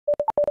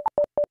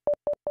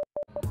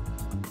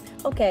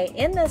Okay,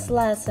 in this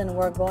lesson,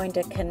 we're going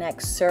to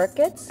connect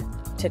circuits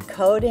to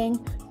coding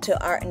to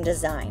art and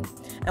design.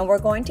 And we're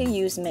going to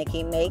use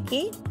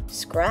Makey,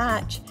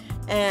 Scratch,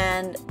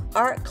 and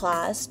art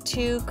class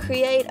to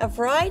create a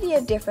variety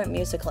of different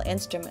musical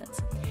instruments.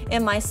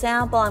 In my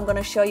sample, I'm going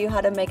to show you how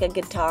to make a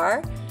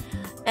guitar.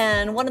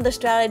 And one of the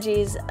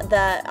strategies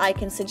that I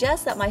can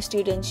suggest that my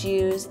students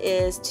use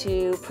is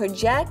to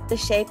project the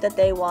shape that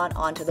they want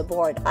onto the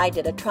board. I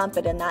did a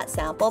trumpet in that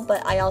sample,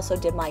 but I also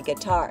did my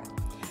guitar.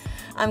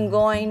 I'm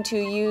going to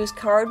use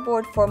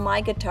cardboard for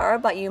my guitar,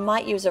 but you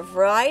might use a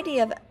variety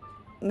of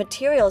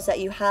materials that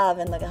you have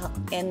in the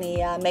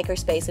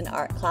Makerspace and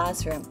art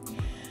classroom.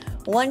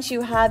 Once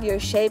you have your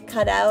shape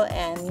cut out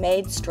and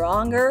made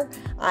stronger,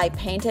 I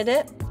painted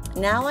it.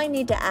 Now I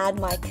need to add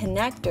my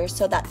connector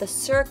so that the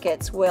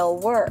circuits will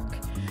work.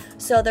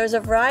 So there's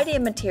a variety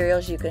of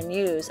materials you can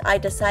use. I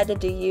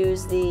decided to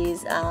use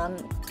these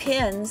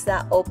pins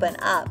that open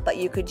up, but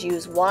you could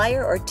use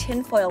wire or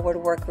tinfoil would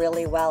work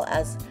really well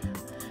as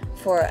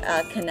for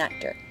a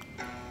connector.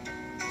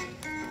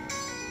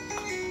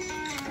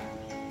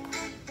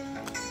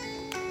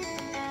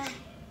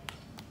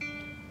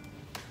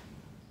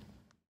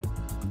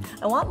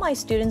 I want my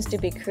students to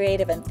be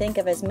creative and think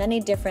of as many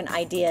different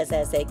ideas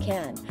as they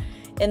can.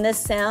 In this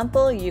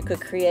sample, you could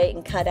create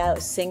and cut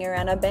out singer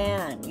and a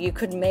band. You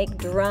could make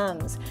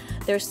drums.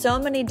 There's so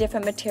many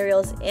different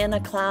materials in a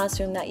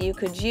classroom that you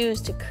could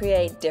use to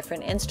create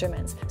different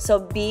instruments. So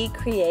be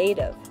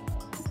creative.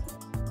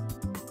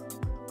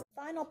 The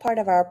final part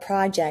of our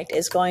project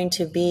is going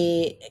to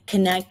be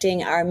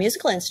connecting our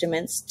musical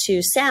instruments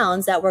to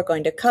sounds that we're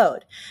going to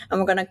code. And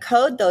we're going to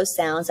code those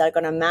sounds that are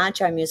going to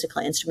match our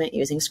musical instrument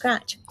using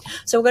Scratch.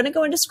 So we're going to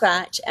go into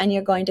Scratch and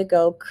you're going to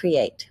go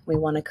create. We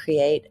want to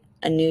create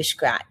a new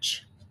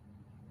Scratch.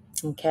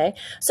 Okay,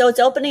 so it's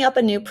opening up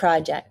a new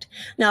project.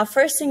 Now,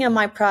 first thing in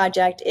my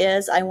project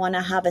is I want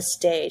to have a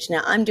stage.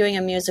 Now, I'm doing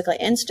a musical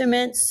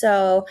instrument,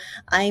 so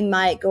I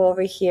might go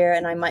over here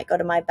and I might go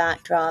to my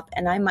backdrop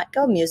and I might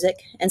go music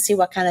and see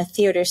what kind of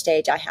theater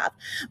stage I have.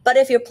 But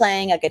if you're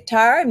playing a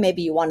guitar,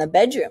 maybe you want a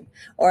bedroom,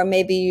 or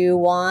maybe you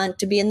want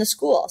to be in the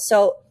school.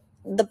 So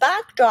the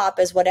backdrop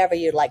is whatever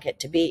you'd like it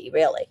to be,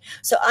 really.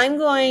 So I'm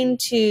going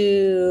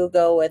to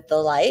go with the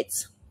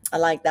lights. I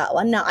like that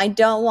one. Now, I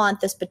don't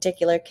want this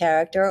particular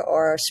character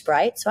or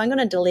sprite, so I'm going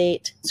to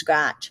delete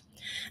Scratch,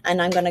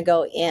 and I'm going to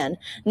go in.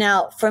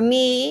 Now, for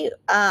me,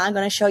 I'm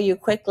going to show you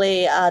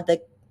quickly the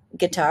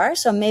guitar.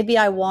 So maybe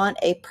I want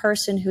a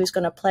person who's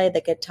going to play the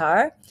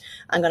guitar.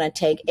 I'm going to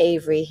take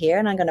Avery here,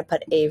 and I'm going to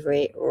put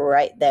Avery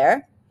right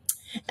there.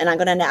 And I'm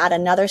going to add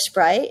another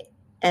sprite,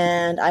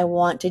 and I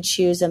want to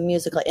choose a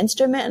musical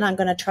instrument, and I'm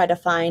going to try to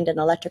find an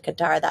electric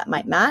guitar that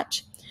might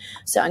match.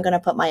 So I'm going to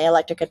put my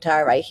electric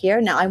guitar right here.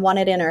 Now I want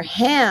it in her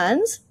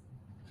hands,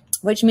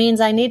 which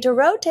means I need to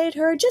rotate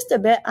her just a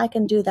bit. I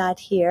can do that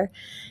here,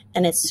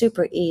 and it's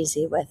super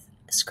easy with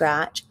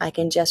Scratch. I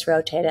can just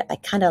rotate it. I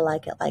kind of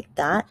like it like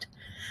that.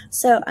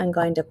 So I'm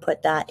going to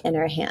put that in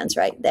her hands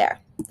right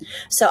there.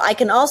 So I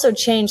can also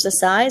change the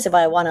size. If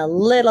I want a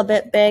little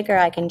bit bigger,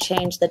 I can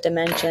change the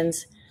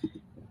dimensions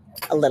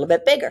a little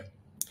bit bigger.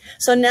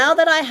 So now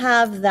that I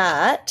have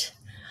that,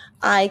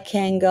 I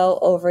can go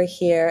over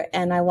here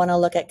and I want to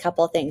look at a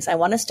couple of things. I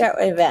want to start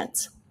with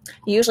events.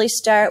 Usually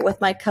start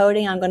with my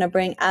coding. I'm going to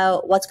bring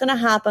out what's going to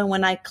happen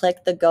when I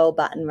click the go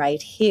button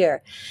right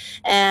here.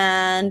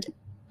 And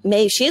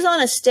maybe she's on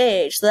a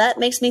stage, so that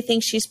makes me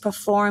think she's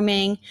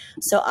performing.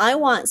 So I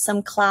want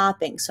some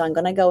clapping. So I'm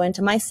going to go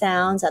into my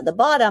sounds. At the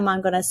bottom,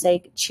 I'm going to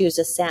say choose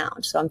a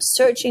sound. So I'm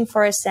searching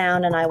for a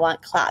sound and I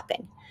want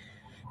clapping.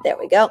 There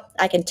we go.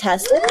 I can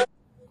test it.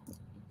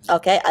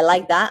 Okay, I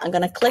like that. I'm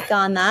going to click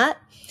on that.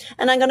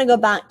 And I'm going to go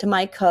back to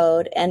my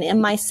code, and in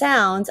my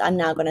sounds, I'm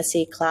now going to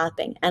see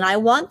clapping. And I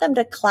want them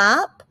to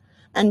clap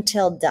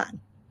until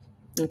done.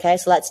 Okay,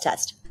 so let's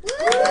test.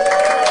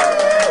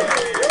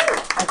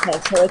 Okay,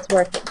 so it's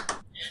working.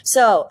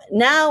 So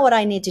now what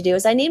I need to do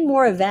is I need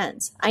more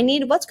events. I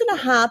need what's going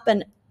to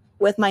happen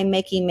with my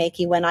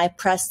Makey when I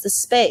press the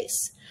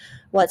space.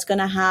 What's going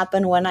to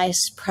happen when I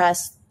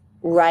press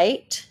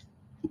right?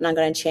 And I'm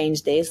going to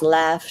change these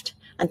left.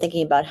 I'm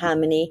thinking about how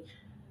many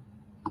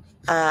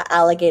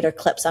alligator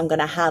clips I'm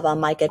going to have on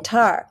my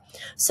guitar.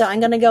 So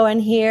I'm going to go in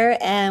here,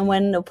 and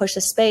when I push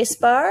the space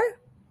bar,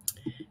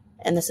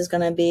 and this is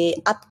going to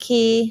be up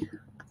key,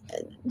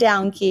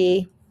 down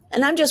key,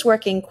 and I'm just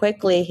working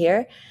quickly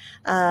here,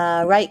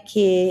 right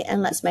key,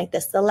 and let's make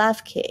this the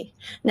left key.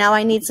 Now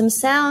I need some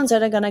sounds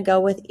that are going to go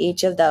with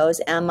each of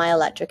those and my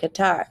electric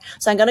guitar.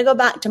 So I'm going to go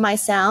back to my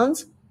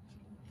sounds,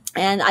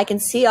 and I can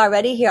see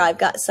already here I've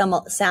got some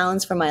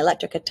sounds for my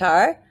electric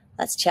guitar.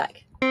 Let's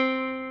check.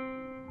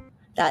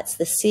 That's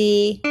the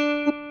C,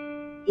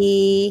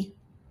 E,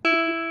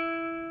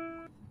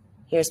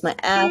 here's my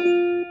F.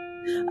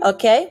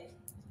 Okay,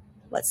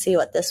 let's see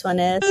what this one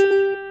is.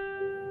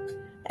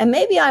 And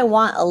maybe I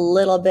want a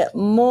little bit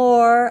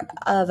more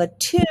of a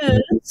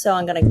tune, so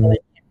I'm going to go in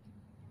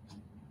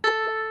here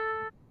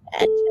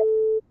and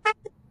check.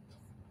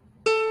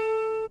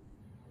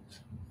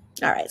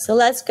 All right, so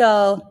let's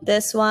go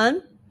this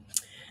one.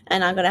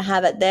 and I'm going to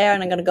have it there,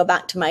 and I'm going to go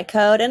back to my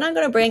code, and I'm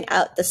going to bring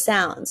out the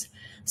sounds.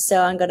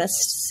 So I'm going to,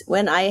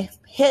 when I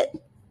hit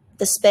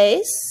the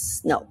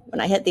space, no, when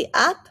I hit the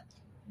up,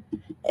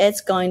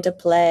 it's going to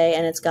play,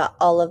 and it's got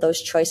all of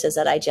those choices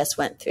that I just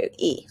went through.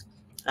 E.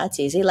 That's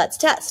easy. Let's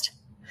test.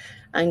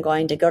 I'm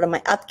going to go to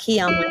my up key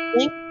on my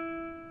thing,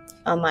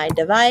 on my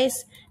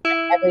device,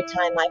 and every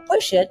time I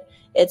push it,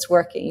 it's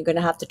working. You're going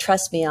to have to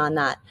trust me on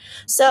that.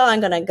 So I'm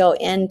going to go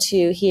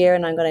into here,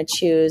 and I'm going to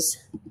choose,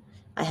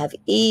 I have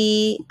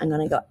E, I'm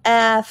going to go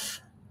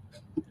F,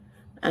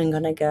 I'm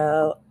going to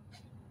go,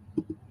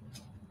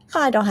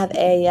 I don't have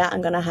A yet,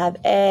 I'm going to have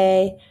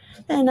A,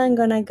 and I'm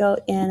going to go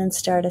in and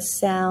start a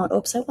sound.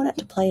 Oops, I want it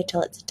to play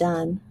until it's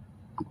done.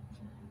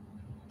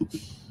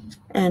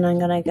 And I'm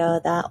going to go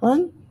that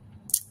one.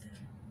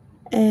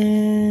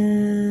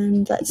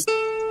 And let's test.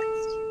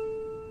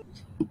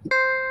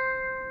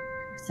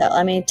 So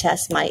let me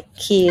test my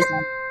keys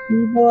on the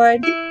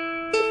keyboard.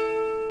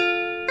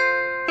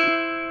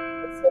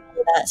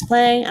 That's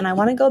playing, and I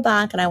want to go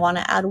back and I want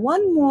to add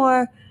one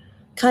more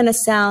kind of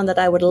sound that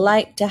I would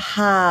like to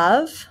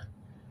have.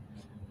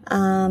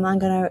 I'm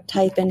going to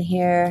type in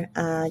here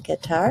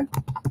guitar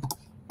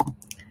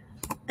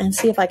and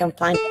see if I can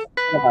find it.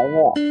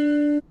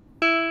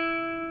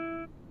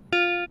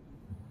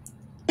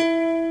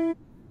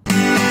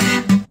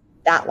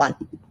 That one.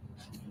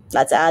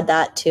 Let's add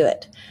that to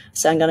it.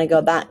 So I'm going to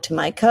go back to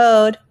my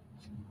code,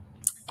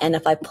 and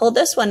if I pull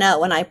this one out,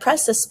 when I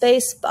press the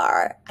space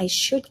bar, I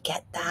should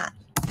get that.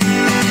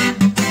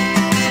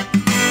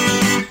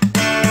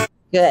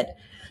 Good.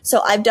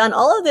 So I've done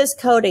all of this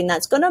coding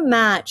that's going to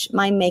match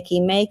my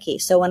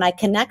Makey. So when I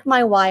connect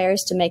my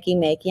wires to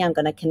Makey, I'm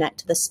going to connect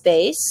to the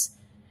space,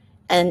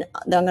 and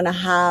then I'm going to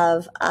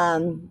have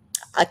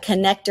a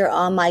connector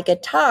on my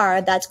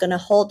guitar that's going to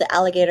hold the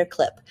alligator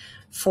clip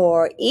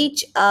for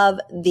each of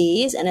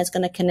these, and it's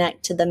going to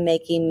connect to the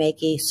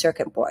Makey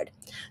circuit board.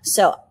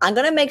 So I'm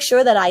going to make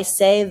sure that I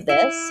save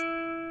this.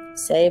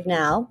 Save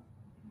now.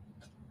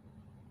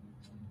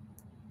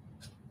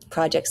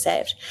 Project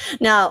saved.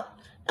 Now,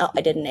 oh,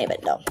 I didn't name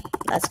it though.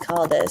 Let's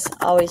call this,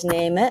 always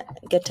name it,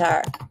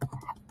 guitar.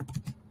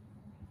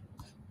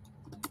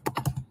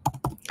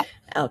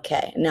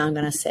 Okay, now I'm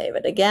going to save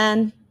it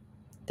again.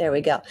 There we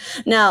go.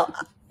 Now,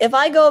 if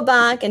I go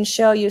back and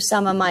show you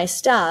some of my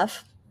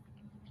stuff,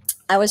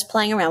 I was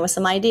playing around with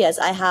some ideas.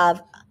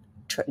 I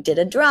did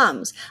a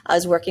drums. I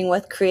was working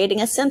with creating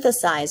a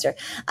synthesizer.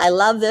 I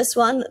love this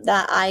one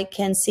that I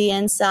can see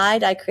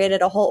inside. I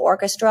created a whole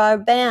orchestra or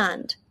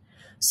band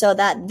so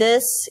that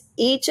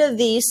each of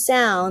these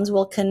sounds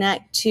will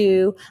connect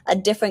to a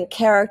different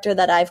character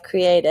that I've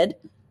created.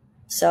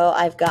 So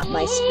I've got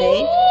my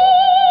spade,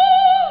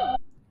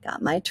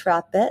 got my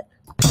trumpet,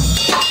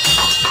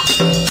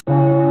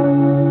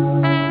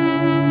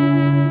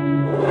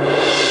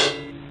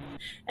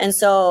 and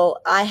so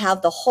I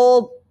have the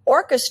whole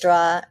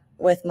orchestra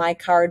with my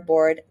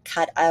cardboard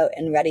cut out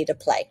and ready to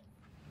play.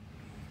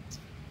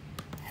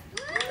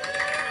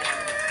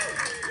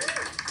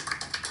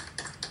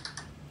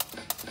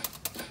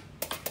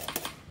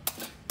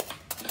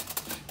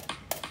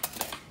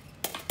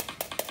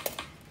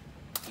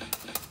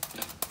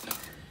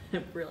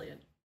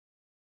 Brilliant.